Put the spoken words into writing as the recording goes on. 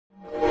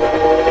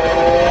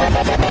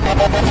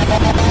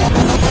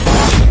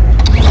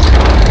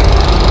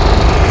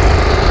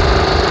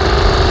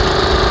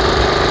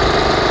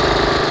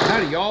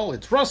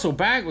Russell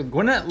back with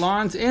Gwinnett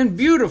Lawns and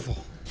beautiful.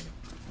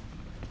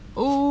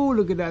 Oh,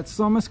 look at that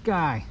summer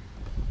sky.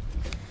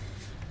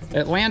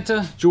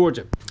 Atlanta,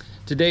 Georgia.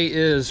 Today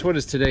is, what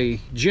is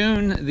today?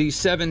 June the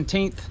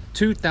 17th,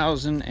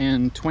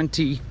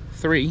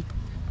 2023.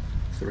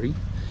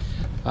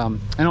 And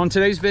on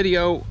today's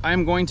video,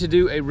 I'm going to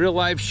do a real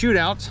life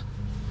shootout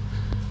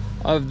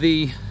of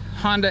the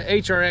Honda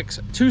HRX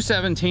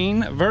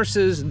 217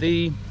 versus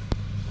the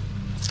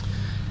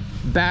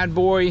Bad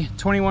Boy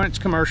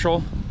 21-inch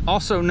commercial,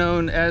 also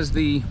known as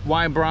the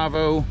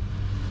Ybravo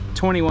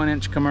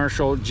 21-inch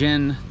commercial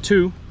Gen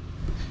 2.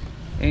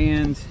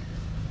 And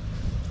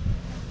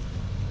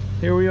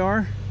here we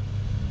are.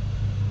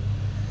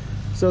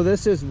 So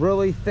this is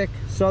really thick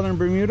Southern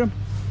Bermuda.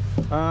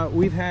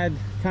 We've had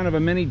kind of a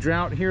mini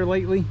drought here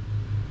lately,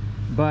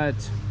 but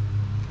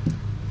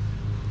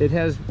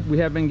we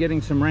have been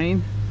getting some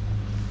rain.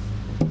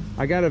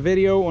 I got a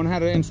video on how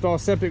to install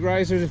septic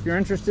risers if you're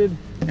interested,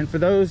 and for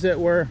those that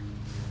were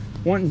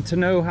wanting to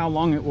know how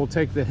long it will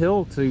take the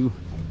hill to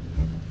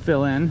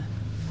fill in,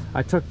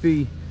 I took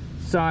the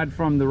sod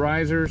from the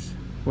risers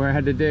where I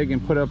had to dig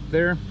and put up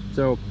there.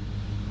 So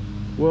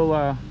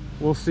we'll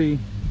see.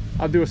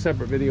 I'll do a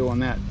separate video on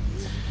that.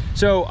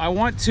 So I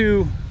want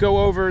to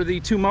go over the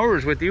two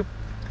mowers with you,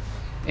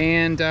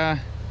 and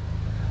I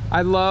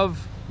love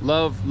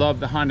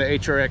the Honda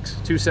HRX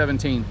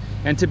 217.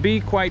 And to be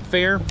quite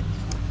fair,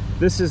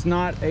 this is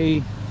not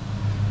a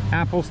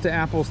apples to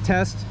apples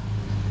test.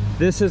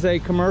 This is a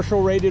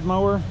commercial rated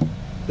mower.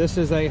 This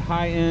is a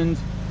high-end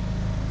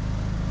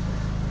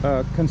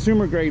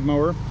consumer grade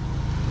mower.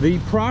 The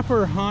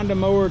proper Honda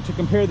mower to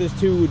compare this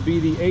to would be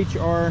the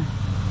HRC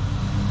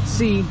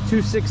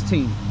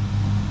 216,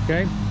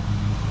 okay?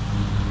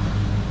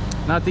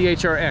 Not the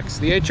HRX.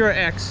 The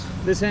HRX,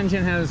 this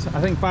engine has,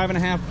 I think,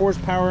 5.5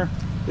 horsepower.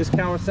 This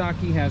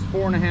Kawasaki has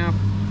 4.5.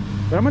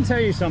 But I'm gonna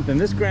tell you something,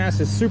 this grass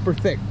is super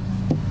thick,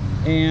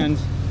 and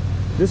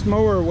this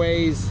mower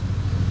weighs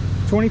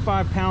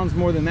 25 pounds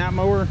more than that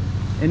mower,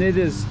 and it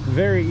is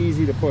very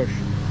easy to push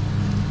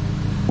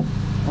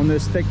on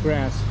this thick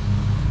grass.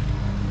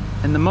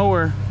 And the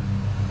mower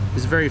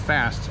is very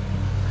fast.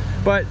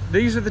 But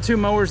these are the two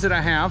mowers that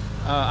I have.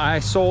 I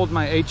sold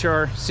my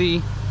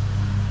HRC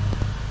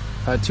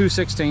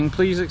 216.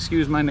 Please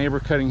excuse my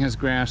neighbor cutting his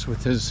grass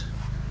with his,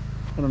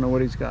 I don't know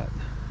what he's got,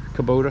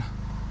 Kubota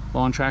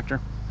lawn tractor.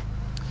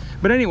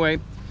 But anyway,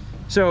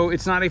 so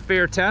it's not a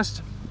fair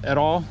test at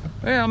all.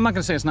 Well, I'm not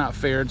gonna say it's not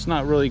fair. It's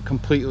not really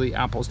completely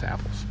apples to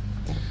apples,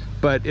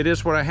 but it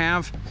is what I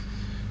have.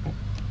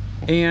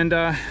 And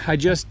I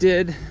just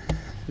did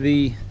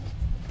the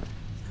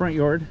front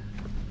yard.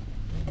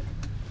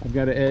 I've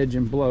got to edge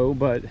and blow,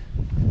 but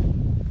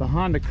the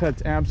Honda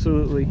cut's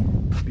absolutely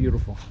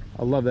beautiful.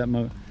 I love that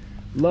mower.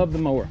 Love the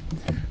mower.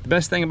 The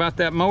best thing about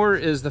that mower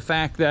is the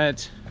fact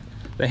that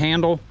the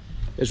handle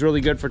is really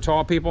good for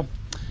tall people.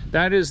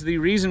 That is the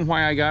reason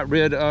why I got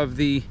rid of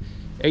the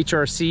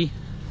HRC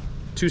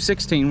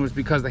 216, was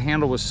because the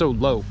handle was so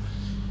low.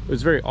 It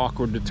was very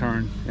awkward to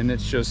turn, and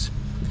it's just,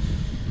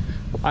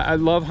 I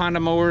love Honda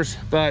mowers,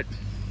 but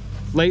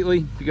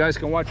lately, you guys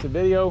can watch the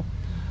video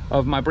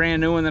of my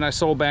brand new one that I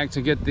sold back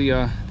to get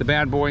the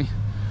Bad Boy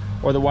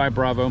or the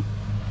Ybravo.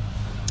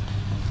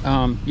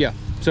 Yeah,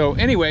 so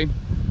anyway,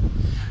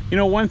 you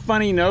know, one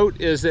funny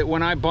note is that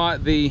when I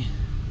bought the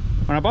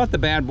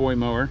Bad Boy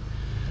mower,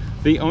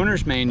 the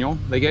owner's manual,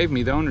 they gave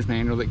me the owner's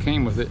manual that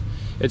came with it,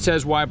 it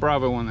says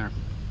Ybravo on there.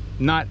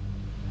 Not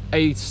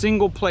a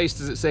single place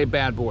does it say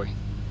Bad Boy.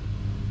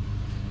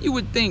 You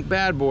would think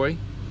Bad Boy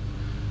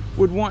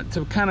would want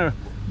to kind of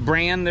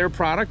brand their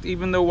product,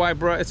 even though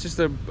it's just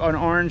an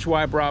orange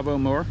Ybravo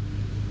mower,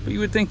 but you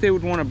would think they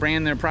would want to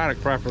brand their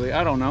product properly.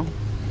 I don't know.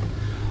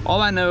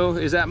 All I know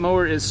is that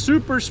mower is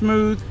super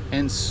smooth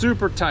and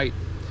super tight.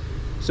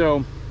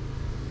 So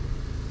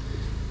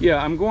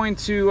yeah, I'm going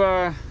to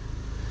I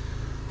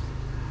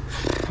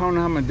don't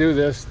know how I'm gonna do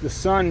this. The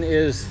sun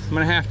is, I'm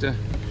gonna have to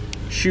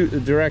shoot the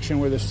direction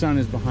where the sun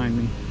is behind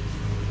me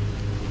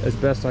as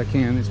best I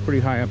can. It's pretty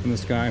high up in the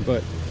sky,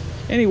 but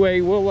anyway,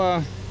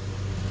 we'll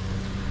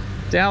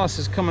Dallas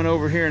is coming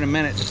over here in a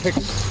minute to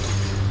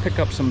pick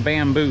up some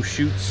bamboo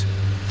shoots,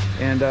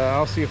 and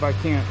I'll see if I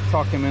can't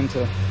talk him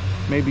into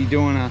maybe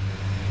doing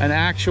an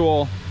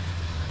actual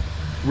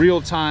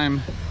real-time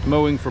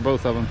mowing for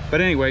both of them. But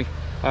anyway,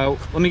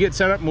 let me get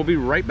set up and we'll be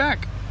right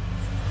back.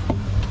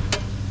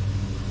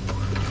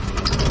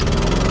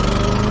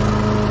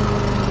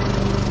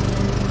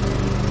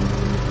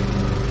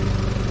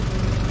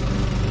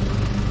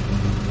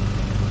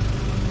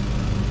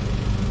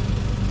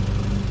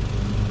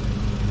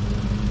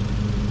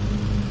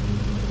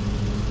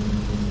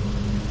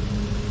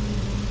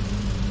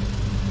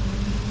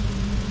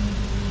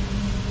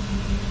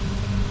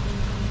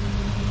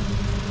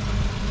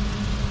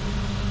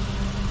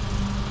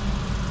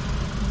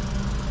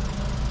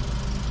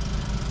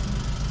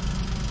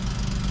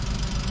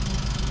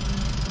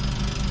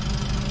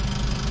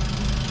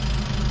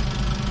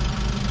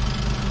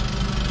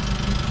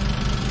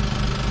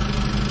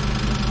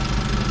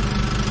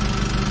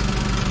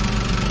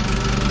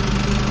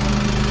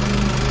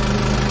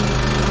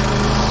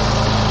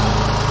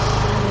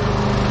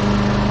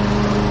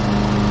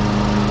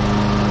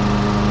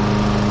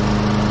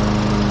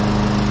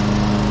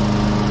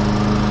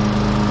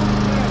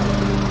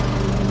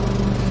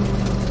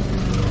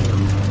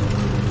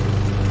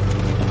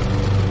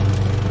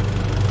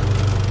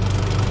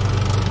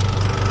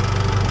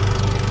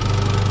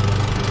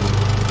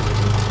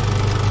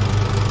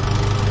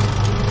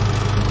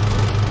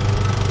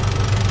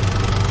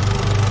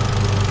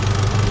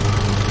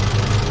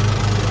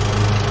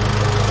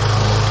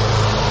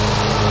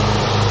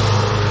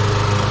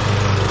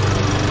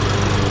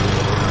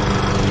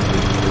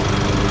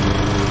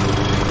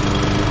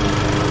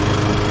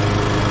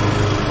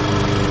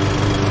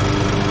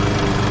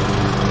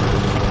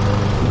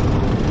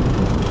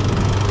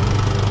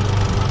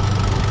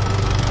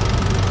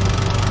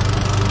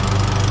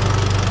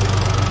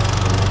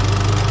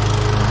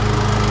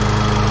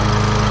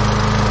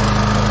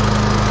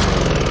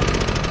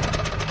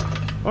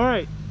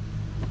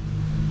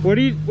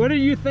 What do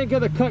you think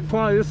of the cut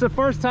quality? This is the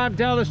first time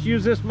Dallas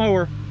used this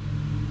mower.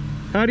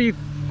 How do you,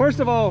 first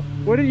of all,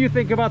 what do you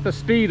think about the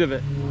speed of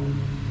it?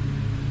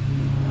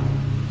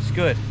 It's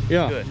good.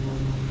 Yeah. It's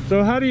good.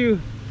 So how do you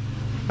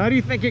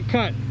think it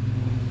cut?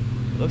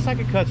 Looks like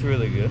it cuts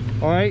really good.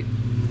 All right.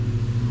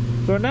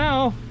 So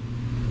now,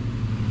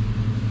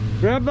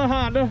 grab the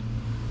Honda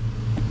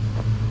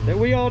that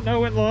we all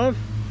know and love.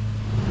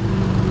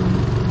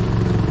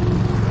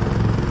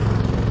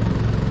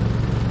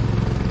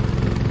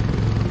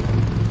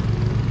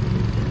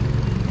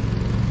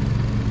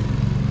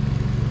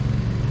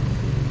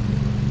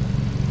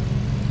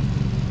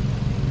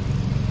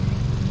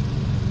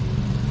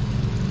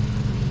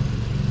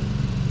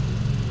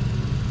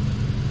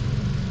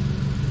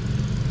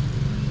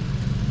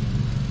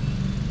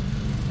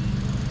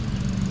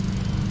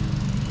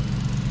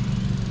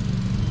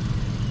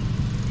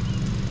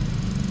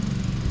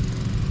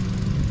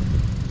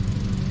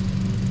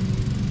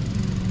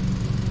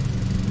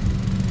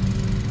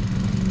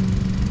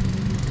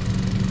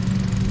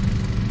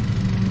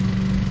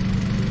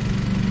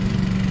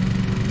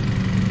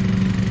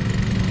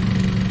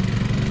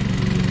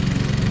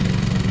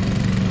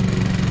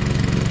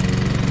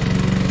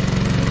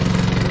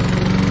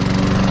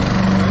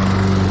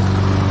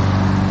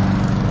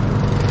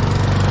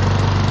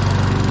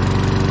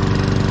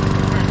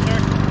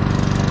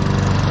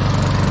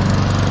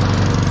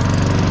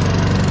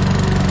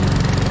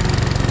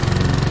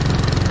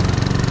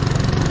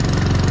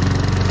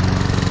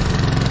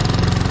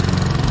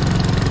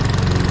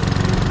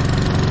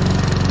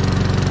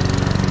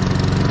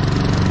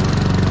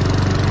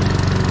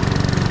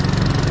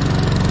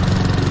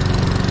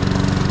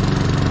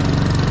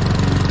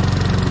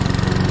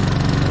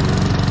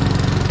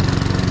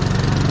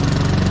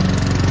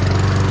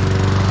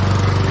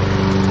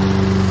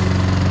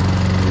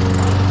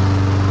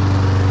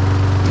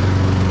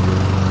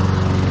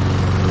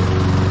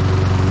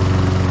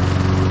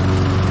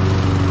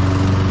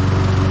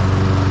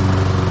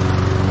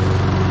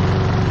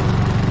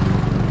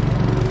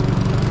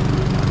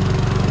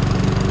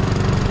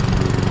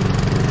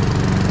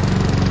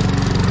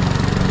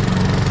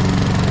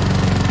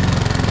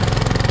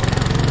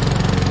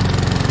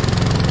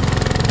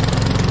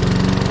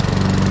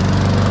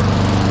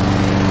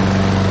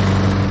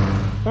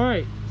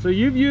 So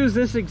you've used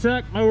this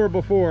exact mower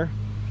before,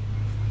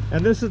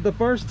 and this is the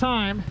first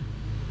time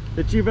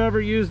that you've ever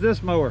used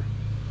this mower.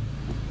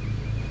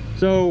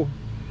 So,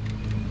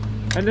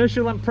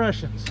 initial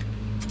impressions.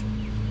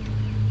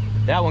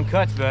 That one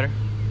cuts better.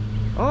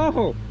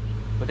 Oh!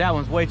 But that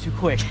one's way too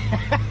quick.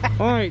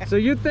 Alright, so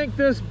you think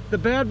the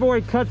bad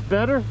boy cuts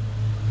better?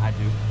 I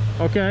do.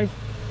 Okay.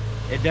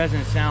 It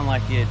doesn't sound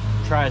like it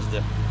tries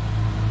to,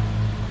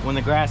 when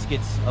the grass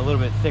gets a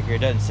little bit thicker,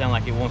 it doesn't sound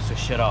like it wants to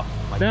shut off.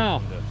 Like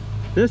now,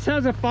 this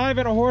has a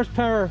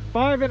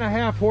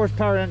 5.5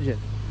 horsepower engine.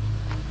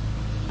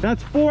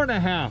 That's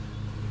 4.5.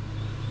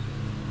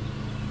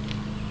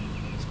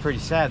 It's pretty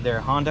sad there,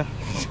 Honda.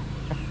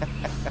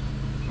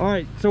 All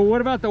right, so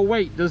what about the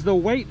weight? Does the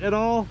weight at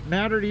all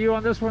matter to you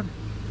on this one?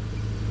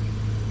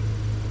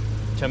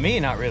 To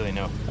me, not really,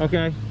 no.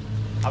 Okay.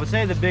 I would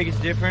say the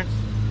biggest difference,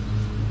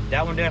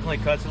 that one definitely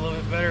cuts a little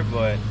bit better,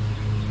 but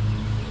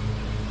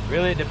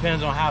really it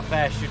depends on how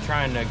fast you're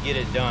trying to get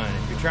it done.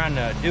 If you're trying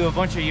to do a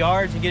bunch of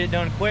yards and get it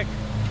done quick,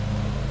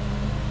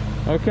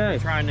 okay.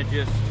 Trying to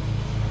just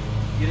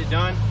get it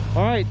done.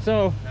 All right,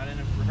 so not in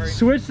a hurry.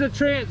 switch the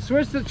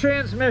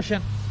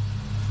transmission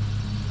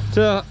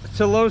to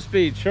low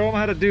speed. Show them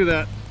how to do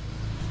that.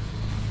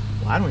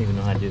 Well, I don't even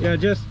know how to do that. Yeah,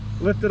 just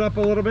lift it up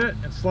a little bit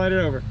and slide it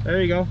over.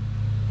 There you go.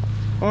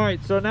 All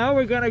right, so now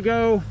we're gonna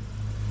go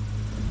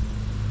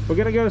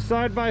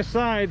side by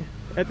side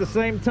at the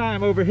same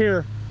time over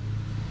here.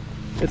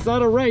 It's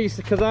not a race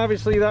because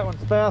obviously that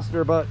one's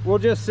faster, but we'll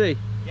just see.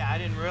 Yeah, I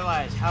didn't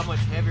realize how much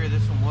heavier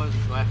this one was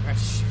until after I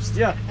used it.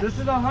 Yeah, this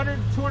is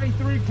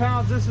 123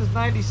 pounds. This is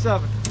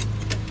 97.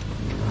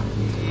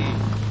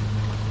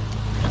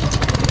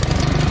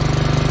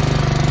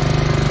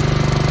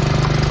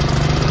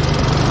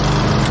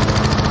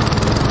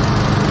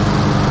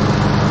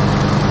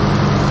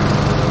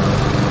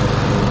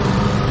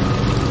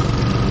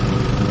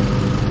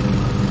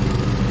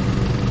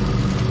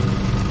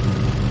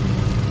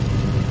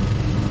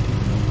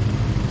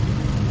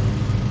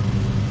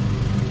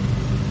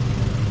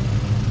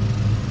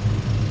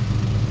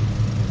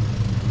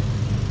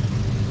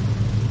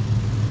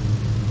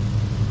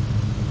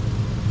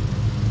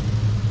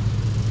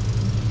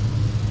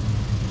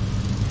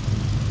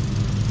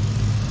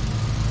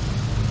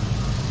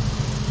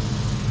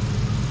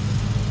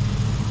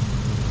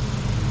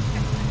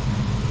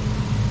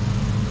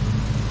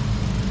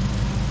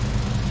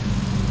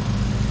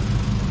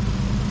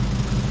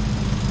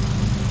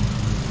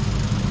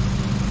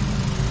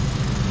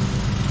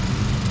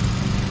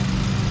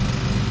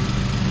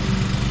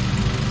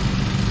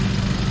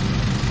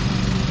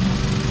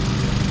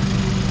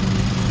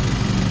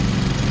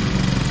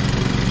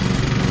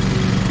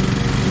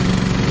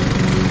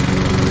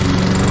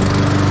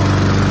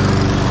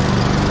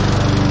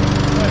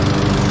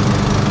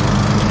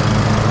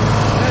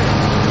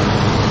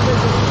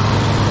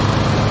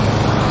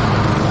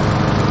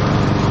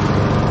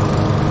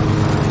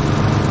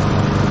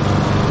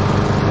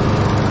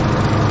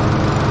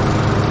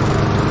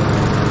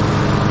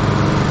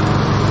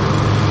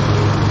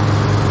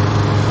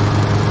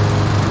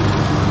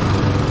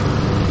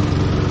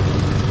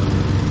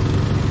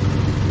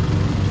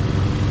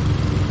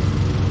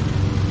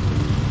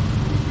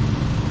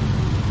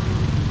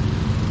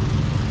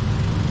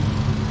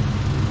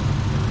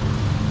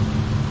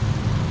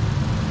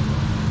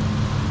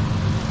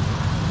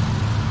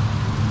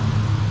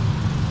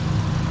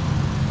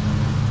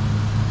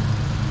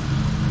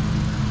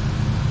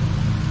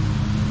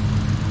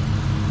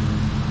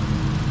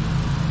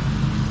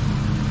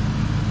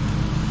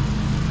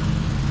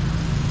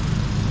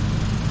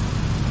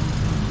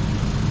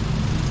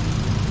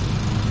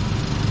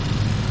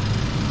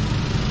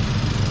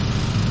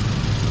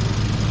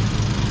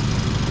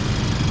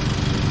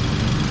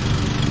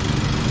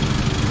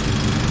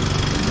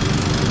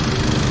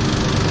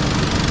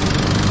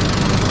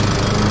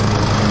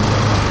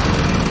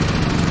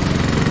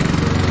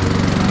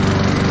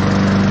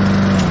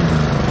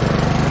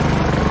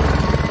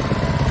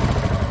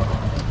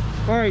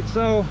 right,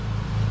 so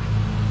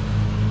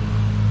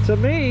to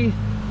me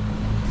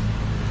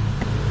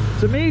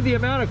the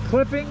amount of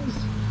clippings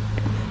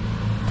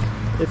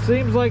it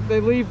seems like they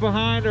leave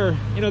behind are,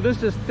 you know,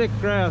 this is thick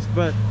grass,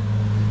 but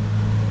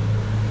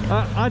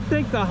I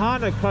think the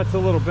Honda cuts a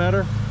little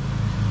better.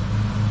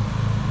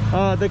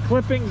 The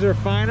clippings are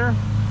finer.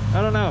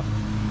 I don't know.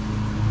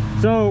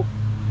 So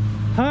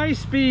high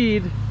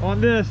speed on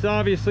this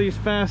obviously is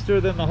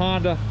faster than the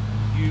Honda.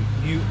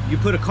 You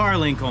put a car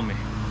link on me.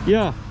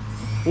 Yeah.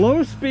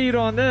 Low speed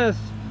on this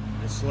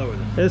It's slower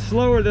than is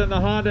slower than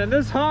the Honda, and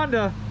this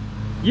Honda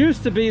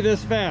used to be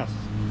this fast.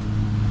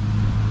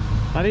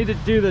 I need to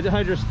do the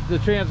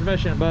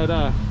transmission, but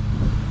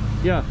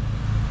yeah.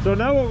 So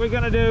now what we're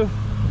gonna do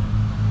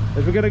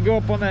is we're gonna go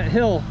up on that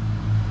hill.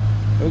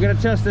 We're gonna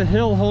test the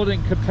hill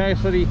holding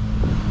capacity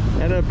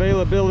and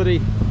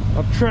availability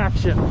of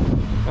traction.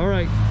 All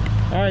right,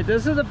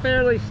 this is a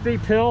fairly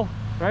steep hill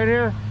right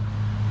here.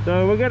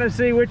 So we're gonna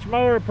see which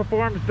mower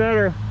performs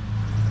better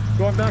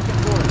going back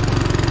and forth.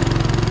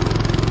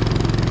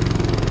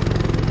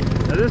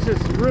 Now this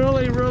is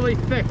really, really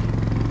thick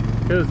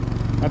because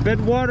I've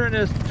been watering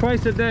this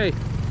twice a day.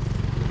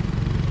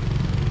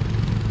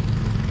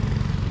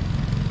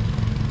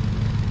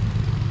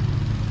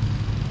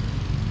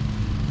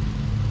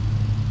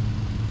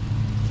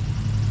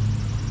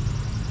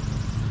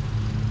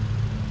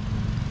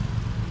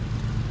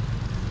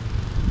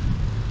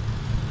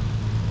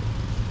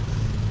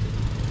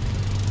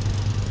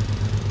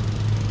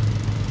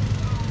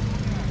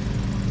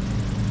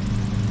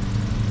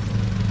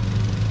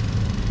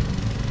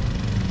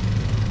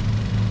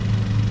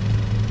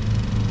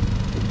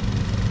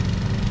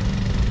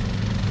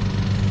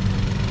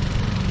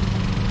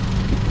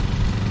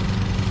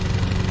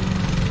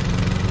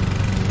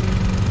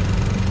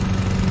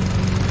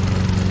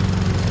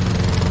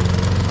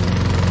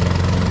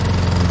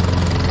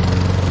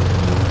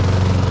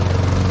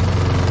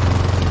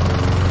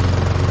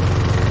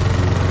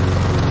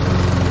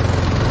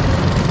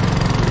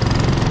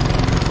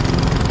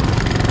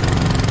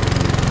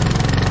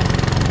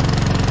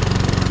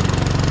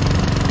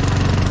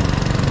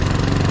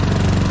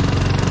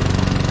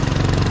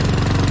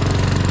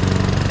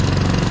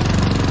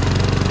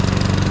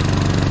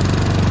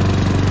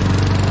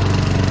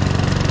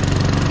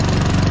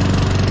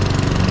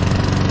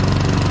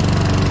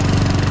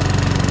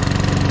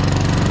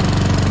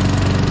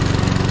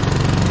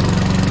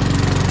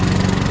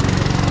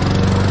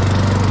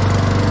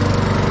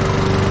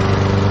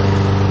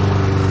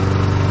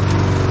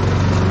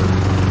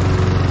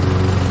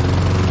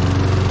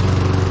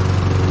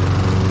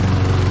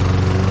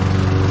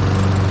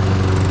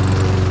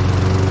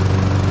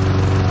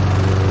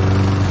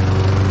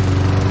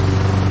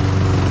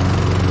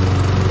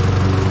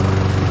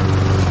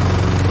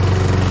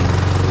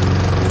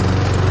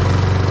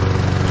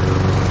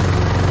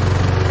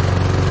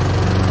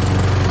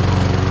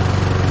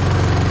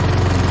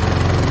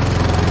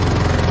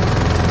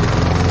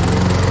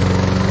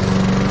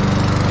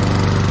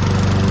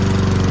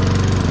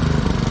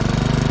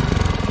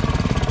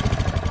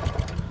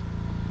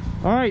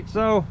 All right,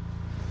 so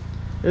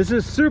this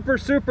is super,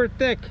 super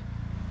thick.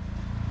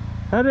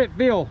 How did it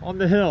feel on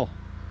the hill?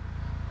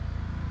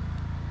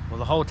 Well,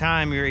 the whole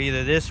time you're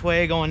either this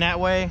way going that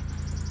way,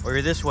 or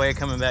you're this way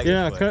coming back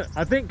this way.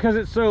 I think because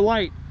it's so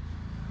light,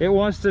 it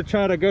wants to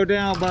try to go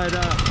down, but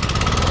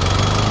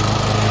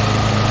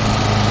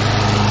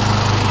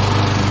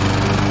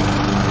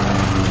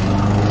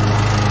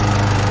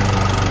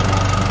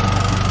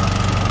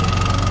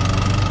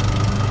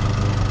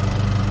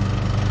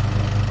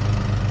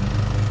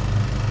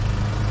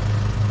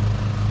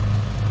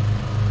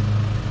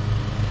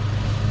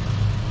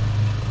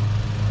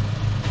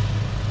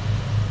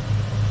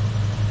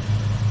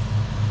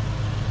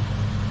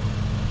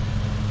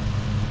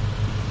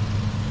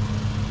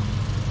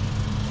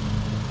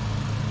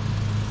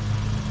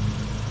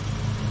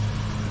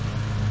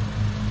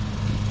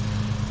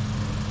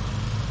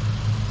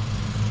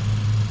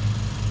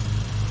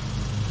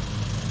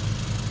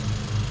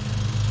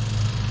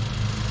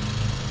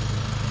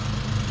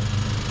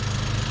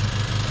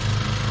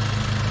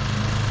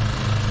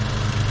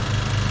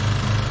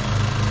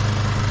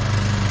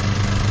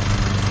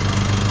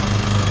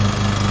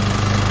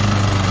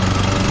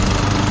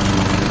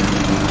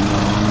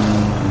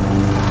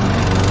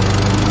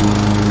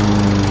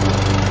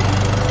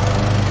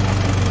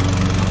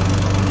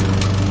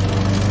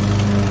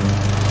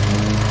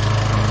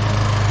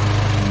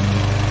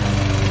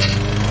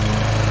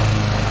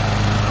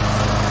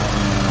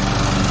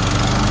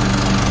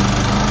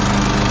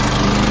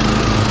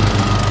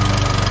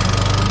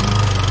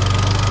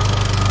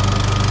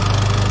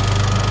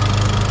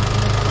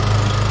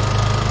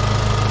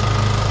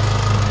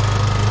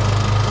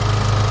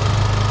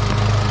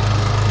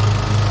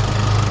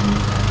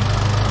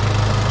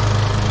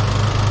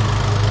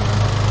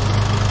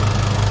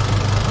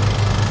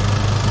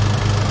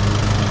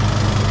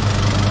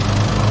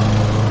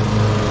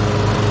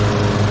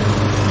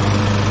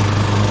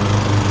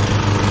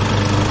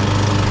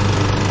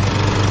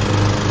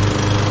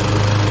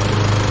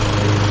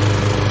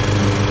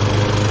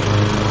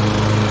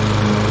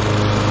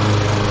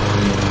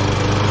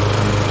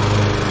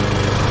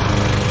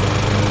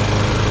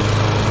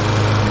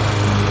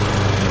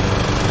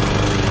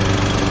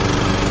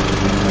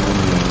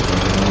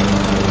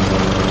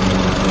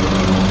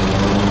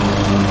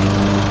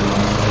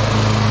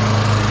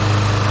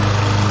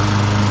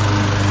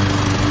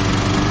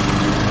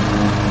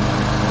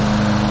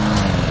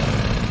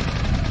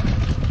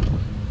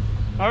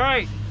All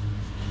right,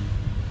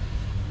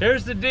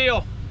 here's the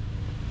deal.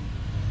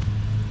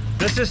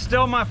 This is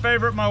still my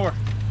favorite mower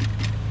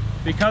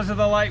because of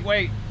the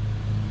lightweight.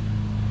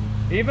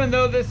 Even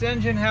though this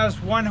engine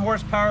has 1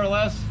 horsepower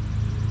less,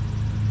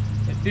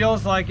 it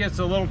feels like it's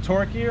a little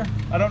torqueier.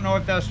 I don't know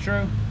if that's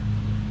true,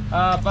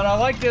 but I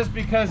like this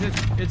because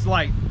it's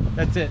light.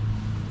 That's it.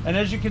 And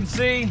as you can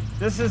see,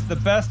 this is the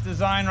best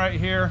design right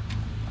here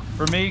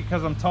for me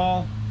because I'm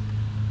tall.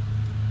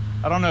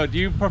 I don't know, do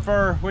you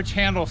prefer, which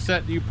handle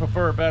set do you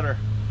prefer better?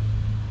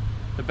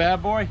 The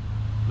bad boy?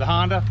 The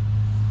Honda?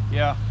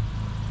 Yeah.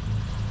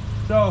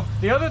 So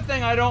the other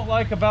thing I don't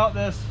like about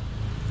this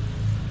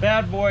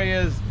bad boy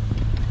is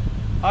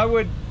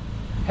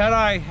had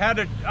I had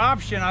an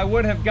option, I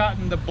would have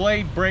gotten the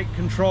blade brake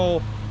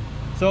control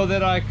so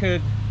that I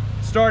could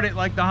start it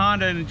like the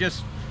Honda and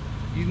just,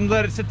 you can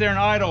let it sit there and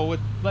idle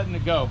with letting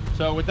it go.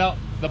 So without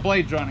the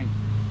blades running.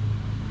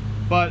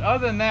 But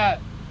other than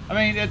that, I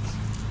mean,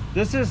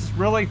 this is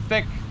really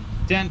thick,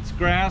 dense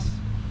grass,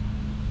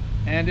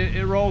 and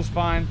it rolls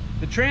fine.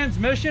 The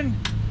transmission,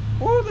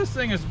 whoo, this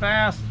thing is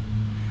fast.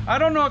 I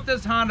don't know if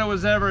this Honda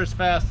was ever as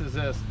fast as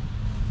this,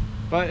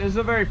 but it's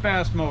a very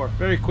fast mower,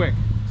 very quick.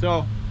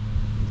 So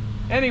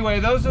anyway,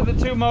 those are the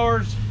 2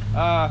 mowers.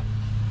 If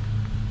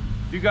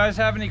you guys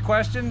have any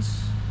questions,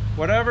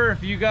 whatever,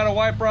 if you got a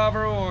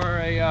Ybravo or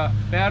a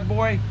bad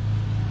boy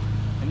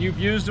and you've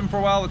used them for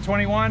a while, the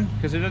 21,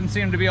 because there doesn't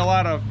seem to be a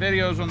lot of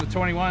videos on the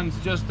 21s,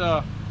 just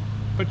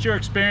put your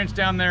experience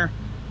down there.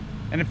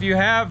 And if you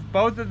have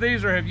both of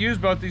these or have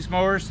used both these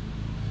mowers,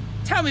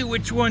 tell me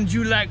which ones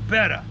you like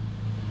better.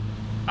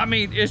 I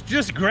mean, it's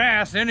just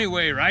grass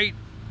anyway, right?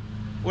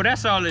 Well,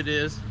 that's all it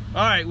is.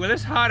 All right, well,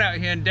 it's hot out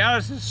here and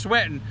Dallas is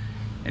sweating,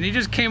 and he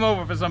just came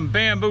over for some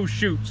bamboo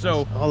shoot.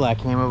 So that's all I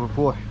came over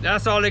for.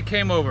 That's all it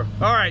came over.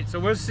 All right, so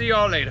we'll see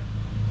y'all later.